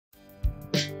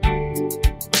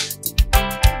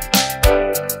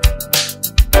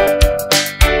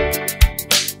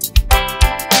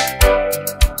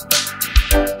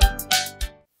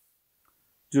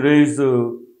Today is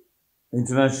the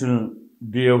International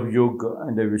Day of Yoga,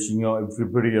 and I'm wishing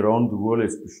everybody around the world,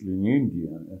 especially in India,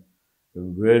 a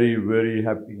very, very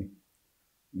happy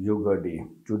Yoga Day.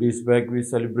 2 days back, we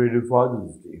celebrated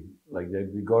Father's Day. Like that,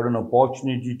 we got an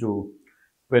opportunity to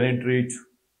penetrate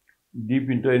deep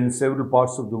into several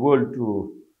parts of the world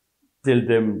to tell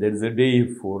them there is a day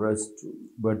for us to.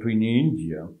 But in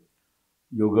India,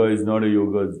 yoga is not a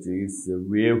yoga's day, it's a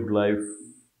way of life.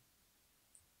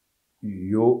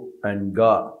 Yo and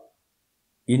Ga,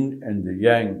 yin and the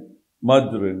yang,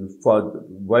 mother and father,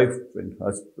 wife and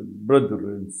husband, brother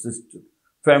and sister,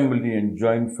 family and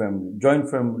joint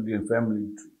family and family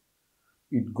tree.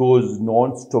 It goes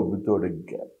non-stop without a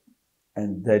gap.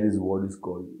 And that is what is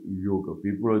called yoga.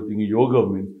 People are thinking yoga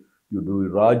means you do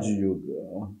Raj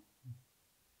Yoga,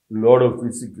 a lot of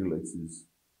physical exercise,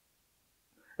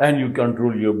 and you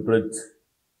control your breath,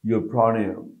 your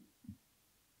pranayama.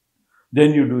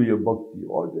 Then you do your bhakti.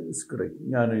 All that is correct.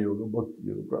 Jnana yoga, bhakti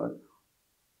yoga, pranayama.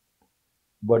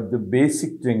 But the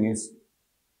basic thing is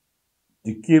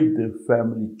to keep the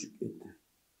family together.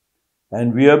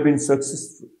 And we have been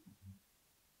successful.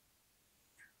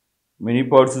 Many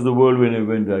parts of the world when I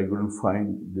went, I couldn't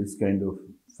find this kind of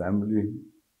family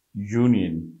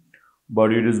union.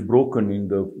 But it is broken in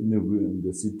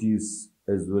the cities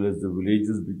as well as the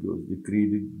villages because they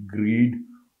created greed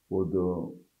for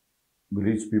the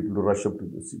village people to rush up to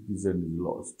the cities and is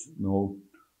lost. Now,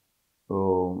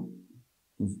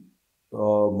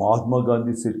 Mahatma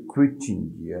Gandhi said, quit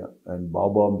India, and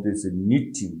Baba Amte said,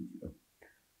 knit India.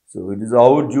 So it is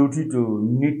our duty to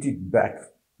knit it back,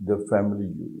 the family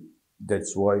unit.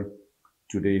 That's why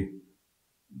today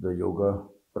the yoga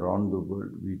around the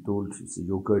world, we told it's a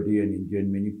yoga day in India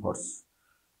in many parts.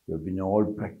 We have been all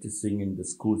practicing in the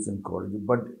schools and colleges.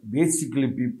 But basically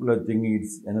people are thinking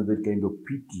it's another kind of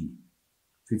PT,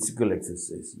 physical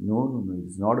exercise. No,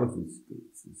 it's not a physical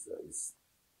exercise.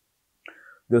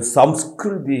 The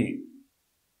Samskriti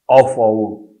of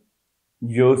our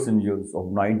years and years,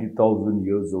 of 90,000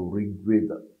 years of Rig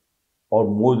Veda, or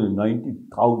more than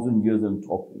 90,000 years I'm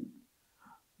talking,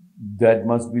 that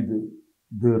must be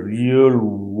the real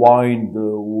wine. The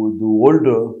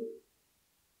older,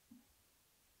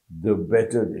 the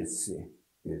better, they say,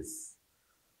 is.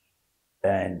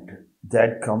 And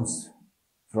that comes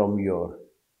from your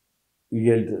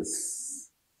elders.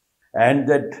 And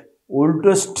that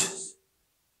oldest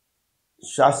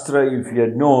Shastra, if you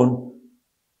had known,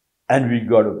 and we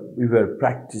were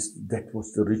practiced, that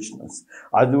was the richness.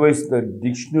 Otherwise, the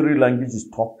dictionary language is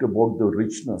talked about the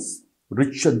richness.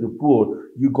 Rich and the poor,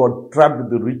 you got trapped with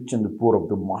the rich and the poor of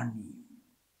the money.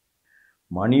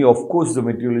 Money, of course, the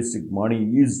materialistic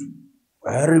money is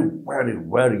very, very,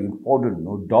 very important,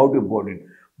 no doubt about it.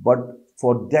 But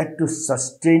for that to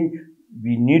sustain,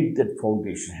 we need that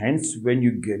foundation. Hence, when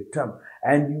you get up,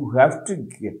 and you have to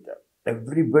get up,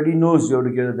 everybody knows you have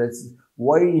to get up. That's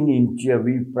why in India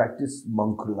we practice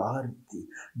Mangalarati.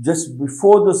 Just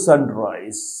before the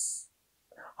sunrise,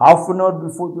 half an hour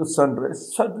before the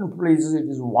sunrise, certain places it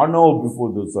is 1 hour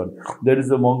before the sun. There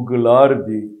is a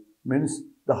Mangalarati, means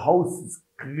the house is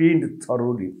cleaned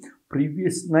thoroughly.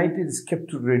 Previous night it is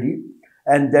kept ready,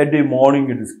 and that day morning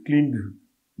it is cleaned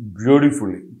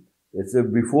beautifully. It's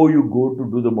before you go to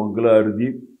do the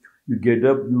Mangalarati, you get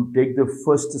up, you take the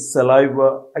first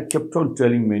saliva. I kept on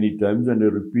telling many times and I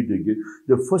repeat again.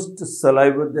 The first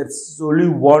saliva, that's only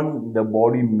one the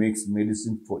body makes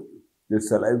medicine for you. The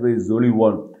saliva is only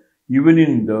one. Even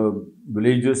in the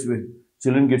villages where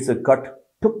children gets a cut,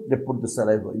 they put the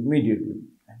saliva immediately.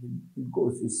 And it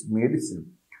goes, it's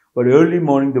medicine. But early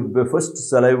morning, the first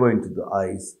saliva into the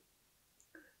eyes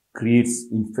creates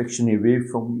infection away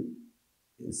from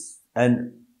you. Yes.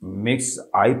 And makes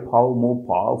eye power more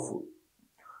powerful.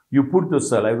 You put the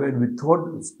saliva, and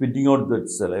without spitting out that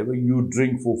saliva, you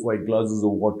drink 4-5 glasses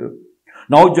of water.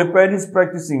 Now Japan is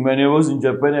practicing. When I was in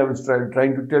Japan, I was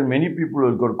trying to tell many people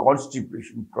who have got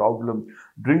constipation problem,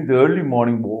 drink the early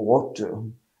morning water.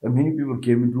 And many people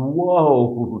came into,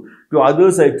 wow. To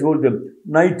others, I told them,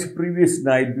 previous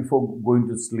night before going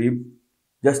to sleep,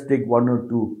 just take 1 or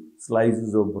 2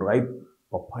 slices of ripe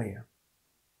papaya.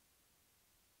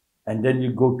 And then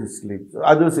you go to sleep. So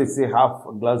others, I say, half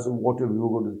a glass of water, we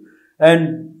go to,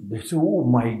 and they say, oh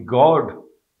my God,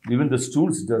 even the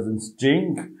stools doesn't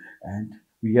stink. And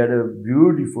we had a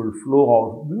beautiful flow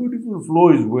out. Beautiful flow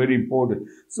is very important.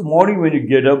 So morning when you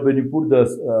get up, when you put the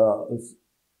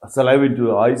saliva into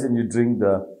your eyes and you drink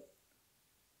the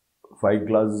 5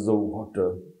 glasses of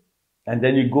water, and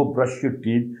then you go brush your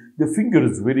teeth, the finger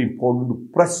is very important to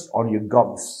press on your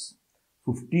gums.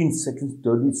 15 seconds,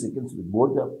 30 seconds with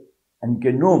both up. And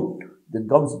you can know The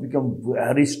gums become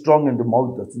very strong and the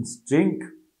mouth doesn't stink.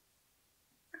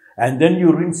 And then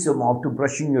you rinse your mouth after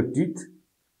brushing your teeth.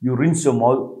 You rinse your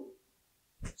mouth,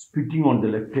 spitting on the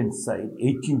left hand side,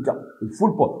 18 times,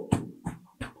 full pour.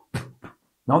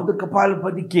 Now the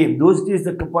Kapalapati came. Those days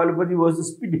the Kapalapati was the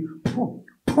spitting.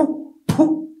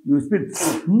 You spit.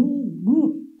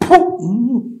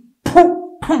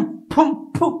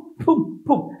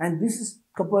 And this is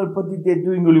Kapalapati, they are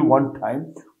doing only one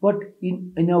time. But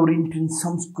in our Indian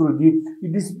Samskriti,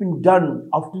 it has been done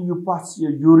after you pass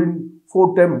your urine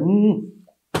 4 times.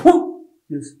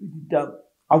 You spit it up.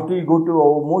 After you go to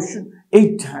our motion,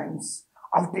 8 times.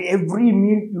 After every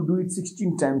meal, you do it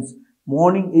 16 times.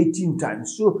 Morning, 18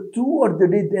 times. So, throughout the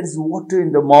day, there is water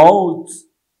in the mouth.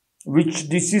 Which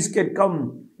disease can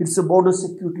come? It's a border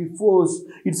security force.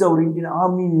 It's our Indian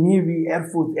Army, Navy, Air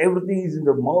Force. Everything is in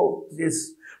the mouth.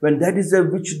 Yes. When that is a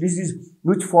which disease,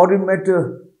 which foreign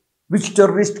matter, which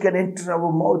terrorist can enter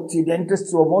our mouth, it enters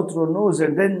through our mouth or nose,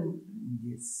 and then,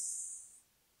 yes.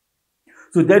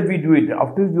 So that we do it.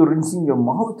 After you're rinsing your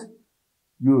mouth,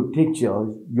 you take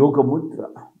your yoga mudra.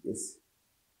 Yes.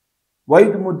 Why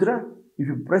the mudra? If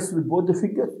you press with both the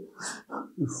fingers,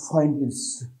 you find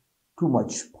it's too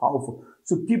much powerful.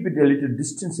 So keep it a little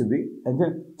distance away, and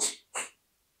then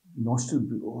nostril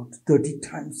blow out 30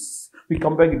 times. We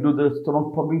come back and do the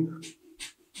stomach pumping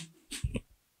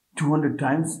 200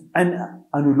 times, and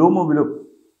anuloma will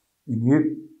inhale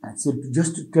and say,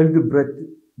 just to tell the breath,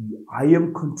 I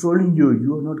am controlling you,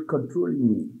 you are not controlling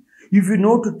me. If you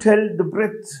know to tell the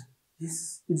breath,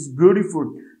 yes, it's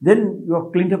beautiful. Then you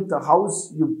have cleaned up the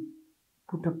house, you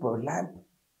put up a lamp.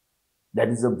 That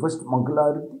is the first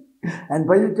Mangalarati. And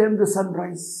by the time the sun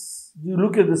rises, you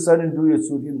look at the sun and do your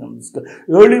Surya Namaskar.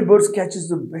 Early birds catches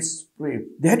the best prey.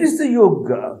 That is the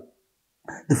yoga.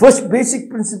 The first basic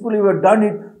principle, you have done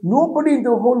it. Nobody in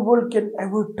the whole world can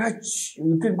ever touch.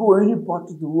 You can go any part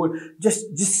of the world.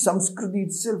 Just Samskriti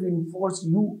itself involves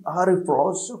you are a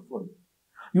philosopher.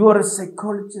 You are a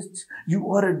psychologist. You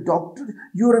are a doctor.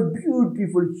 You are a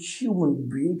beautiful human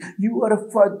being. You are a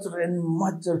father and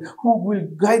mother who will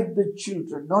guide the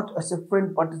children, not as a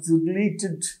friend, but as a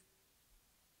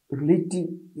relative,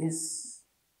 yes.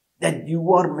 That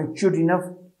you are mature enough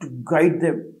to guide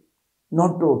them,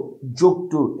 not to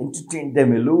joke to entertain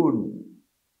them alone.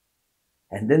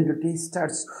 And then the day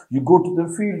starts. You go to the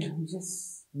field,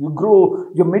 yes. You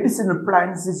grow. Your medicinal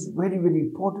plants is very, very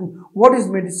important. What is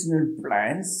medicinal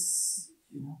plants?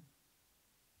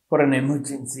 For an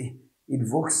emergency, it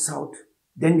works out.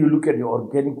 Then you look at your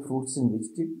organic fruits and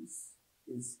vegetables.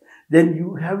 Yes. Then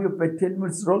you have your pet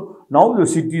animals role. Now your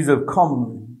cities have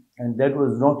come, and that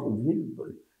was not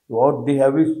available. What they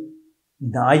have is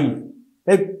nai.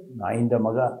 Like nai in the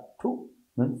maga, too.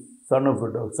 Son of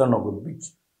a dog, son of a bitch.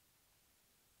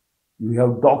 You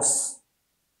have dogs.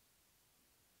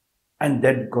 And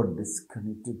that got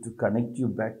disconnected to connect you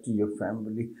back to your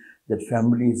family. That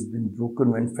family has been broken.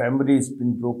 When family has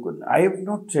been broken, I am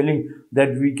not telling that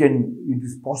it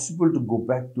is possible to go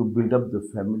back to build up the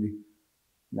family.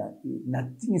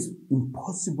 Nothing is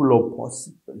impossible or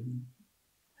possible.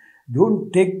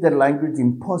 Don't take the language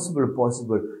impossible or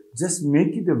possible. Just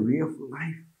make it a way of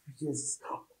life. Yes.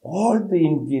 All the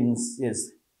Indians,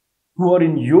 yes, who are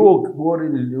in yoga,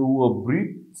 who are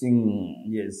breathing,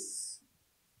 yes.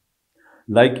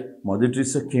 Like Mother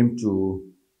Teresa came to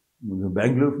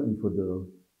Bangalore and for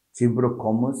the Chamber of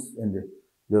Commerce, and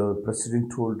the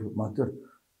president told Mother,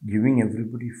 giving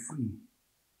everybody free.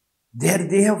 There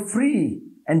they have free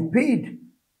and paid.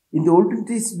 In the olden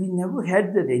days, we never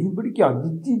had that. Anybody can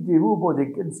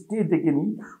they can stay, they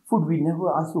can eat food. We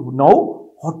never asked for. Now,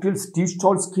 hotels, tea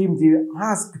stalls came, they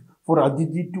asked for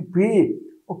Aditi to pay.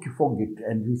 Okay, forget.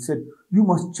 And he said, you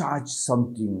must charge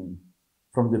something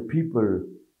from the people.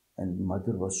 And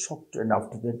Mother was shocked. And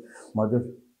after that, Mother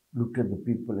looked at the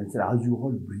people and said, are you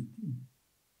all breathing?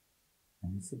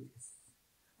 And he said, yes.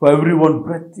 For every one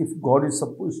breath, if God is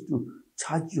supposed to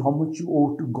charge you how much you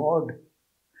owe to God,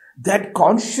 that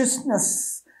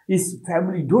consciousness is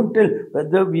family. Don't tell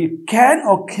whether we can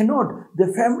or cannot. The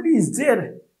family is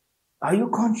there. Are you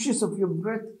conscious of your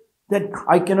breath? That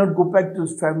I cannot go back to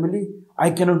family. I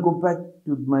cannot go back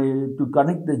to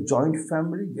connect the joint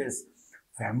family. Yes.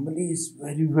 Family is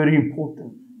very, very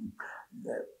important.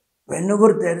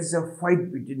 Whenever there is a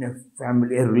fight between a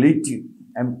family, a relative,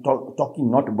 I'm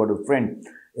talking not about a friend,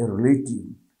 a relative,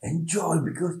 enjoy,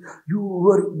 because you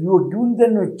are giving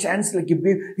them a chance like a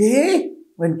baby. Hey,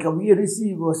 when Kavi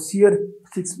Rishi was here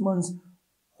 6 months,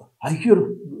 I hear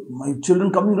my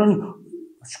children coming around.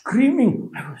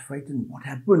 screaming. I was frightened. What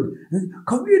happened?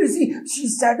 Come here, see. She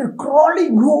started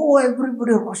crawling. Oh,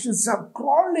 everybody rushes up,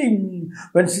 crawling.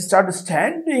 When she started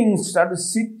standing, started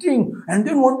sitting, and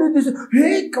then one day they said,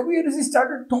 hey, come here, she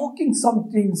started talking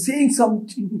something, saying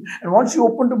something. And once she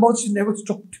opened her mouth, she never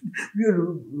stopped. We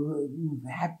are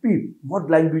happy. What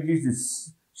language is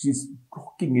this? She's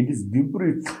talking, it is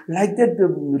gibberish. Like that, the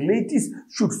ladies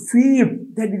should feel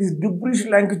that it is gibberish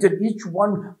language that each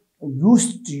one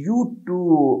used you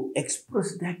to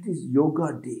express. That is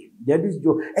yoga day. That is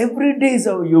your, every day is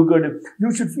our yoga day.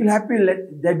 You should feel happy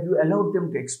that you allowed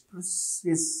them to express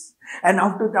this. And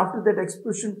after that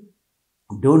expression,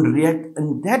 don't react.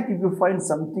 And that if you find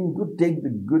something good, take the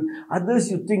good.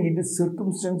 Others, you think it is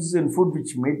circumstances and food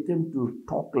which made them to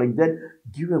talk like that.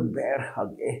 Give a bear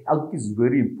hug. A hug is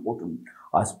very important.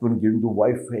 Husband giving the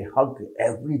wife a hug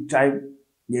every time.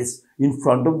 Yes, in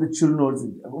front of the children also.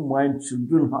 Never mind,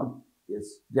 children hug. Yes,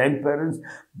 grandparents,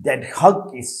 that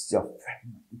hug is your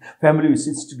family. Family who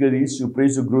sits together, is to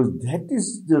praise the growth. That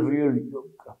is the real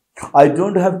yoga. I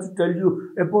don't have to tell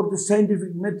you about the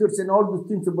scientific methods and all the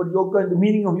things about yoga and the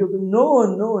meaning of yoga. No,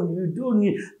 you don't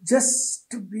need.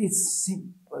 Just to be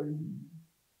simple.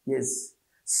 Yes.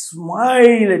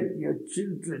 Smile at your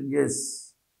children.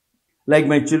 Yes. Like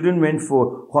my children went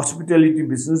for hospitality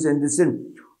business and they said,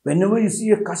 whenever you see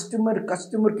a customer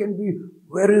can be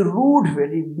very rude,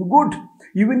 very good.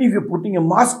 Even if you're putting a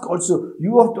mask also,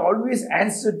 you have to always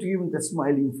answer to him with a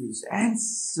smiling face.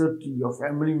 Answer to your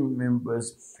family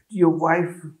members, to your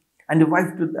wife, and the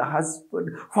wife to the husband,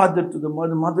 father to the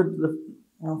mother, mother to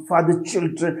the father,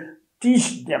 children.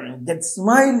 Teach them that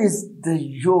smile is the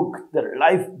yoke, the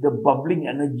life, the bubbling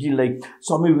energy. Like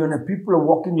Swami, when people are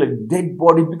walking like dead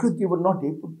body because they were not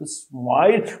able to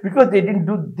smile, because they didn't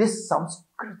do this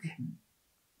samskriti.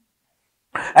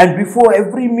 And before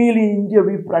every meal in India,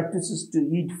 we practice to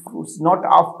eat fruits, not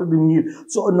after the meal.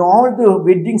 So in all the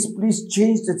weddings, please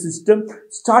change the system.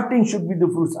 Starting should be the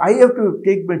fruits. I have to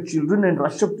take my children and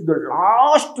rush up to the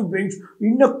last bench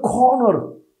in a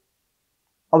corner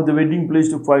of the wedding place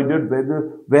to find out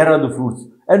where are the fruits.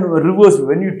 And reverse,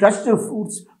 when you touch the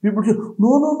fruits, people say,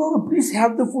 no, please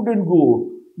have the food and go.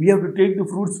 We have to take the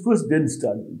fruits first, then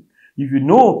start. If you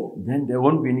know, then there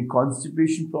won't be any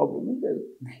constipation problem in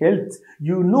the health.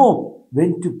 You know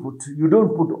when to put, you don't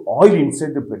put oil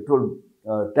inside the petrol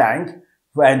tank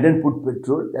and then put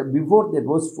petrol. Before that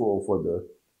was for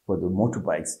the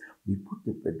motorbikes. We put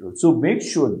the petrol. So make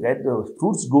sure that the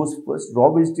fruits goes first,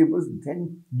 raw vegetables,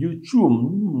 then you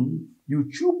chew. You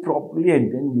chew properly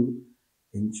and then you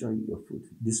enjoy your food.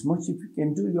 This much if you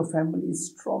can do, your family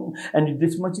is strong. And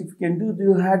this much if you can do,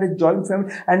 you had a joint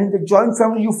family. And in the joint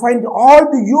family, you find all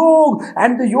the yoga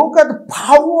and the yoga, the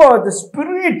power, the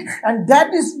spirit. And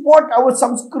that is what our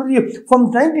Samskriti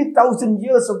from 90,000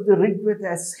 years of the Rig Veda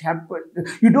has happened.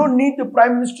 You don't need the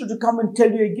Prime Minister to come and tell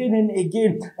you again and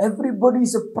again. Everybody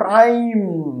is a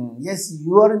prime. Yes,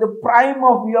 you are in the prime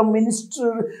of your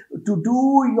minister to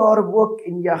do your work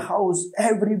in your house.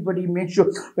 Everybody make sure.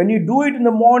 When you do it in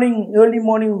the morning, early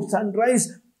morning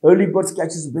sunrise, early birds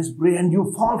catches the best prey, and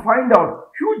you find out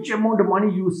huge amount of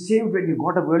money you saved when you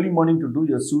got up early morning to do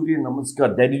your Surya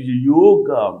Namaskar. That is your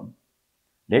yoga.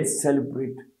 Let's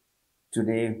celebrate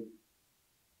today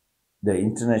the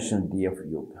International Day of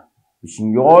Yoga.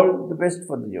 Wishing you all the best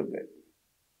for the yoga.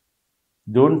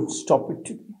 Don't stop it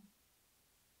today.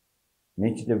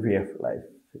 Make it a way of life.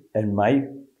 And my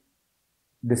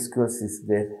discourse is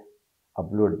there,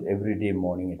 upload every day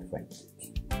morning at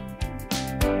 5:30.